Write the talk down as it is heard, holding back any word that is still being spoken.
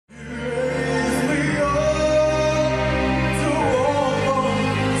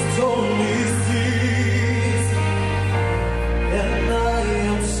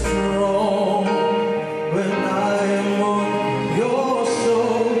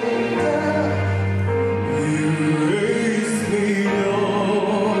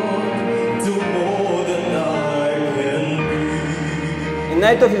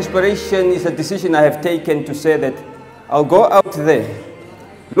night of inspiration is a decision I have taken to say that I'll go out there,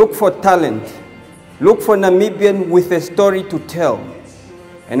 look for talent, look for Namibian with a story to tell,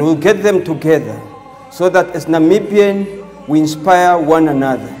 and we'll get them together so that as Namibian we inspire one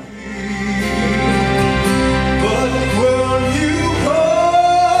another.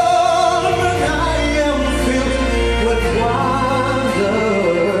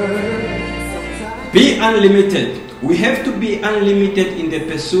 Be unlimited. We have to be unlimited in the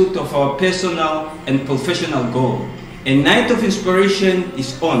pursuit of our personal and professional goal. A night of inspiration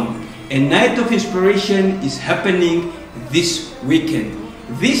is on. A night of inspiration is happening this weekend.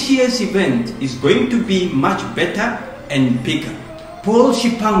 This year's event is going to be much better and bigger. Paul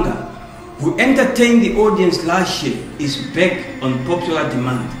Shipanga, who entertained the audience last year, is back on popular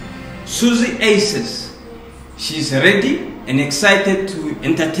demand. Susie Aces, she's ready and excited to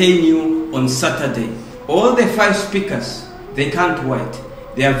entertain you on Saturday. All the 5 speakers, they can't wait.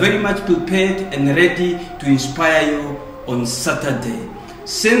 They are very much prepared and ready to inspire you on Saturday.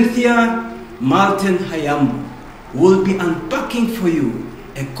 Cynthia Martin Hayambo will be unpacking for you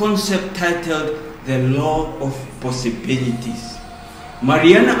a concept titled The Law of Possibilities.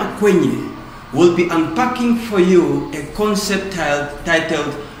 Mariana Akwenye will be unpacking for you a concept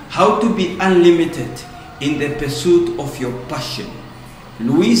titled How to Be Unlimited in the Pursuit of Your Passion.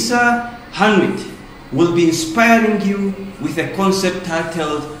 Louisa Hanwit will be inspiring you with a concept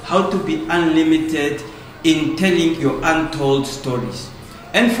titled How to Be Unlimited in Telling Your Untold Stories.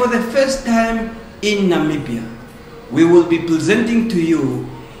 And for the first time in Namibia, we will be presenting to you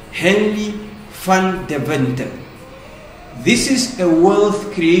Henley van der Venter. This is a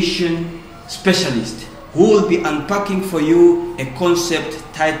wealth creation specialist who will be unpacking for you a concept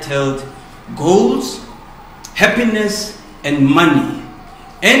titled Goals, Happiness and Money.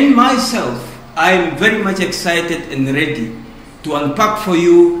 And myself, I am very much excited and ready to unpack for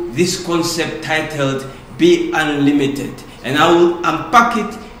you this concept titled Be Unlimited. And I will unpack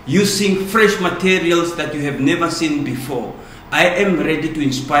it using fresh materials that you have never seen before. I am ready to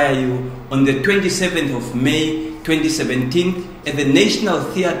inspire you on the 27th of May 2017 at the National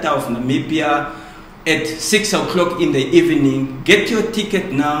Theatre of Namibia at 6 o'clock in the evening. Get your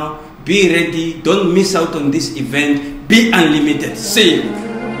ticket now. Be ready. Don't miss out on this event. Be unlimited. See you.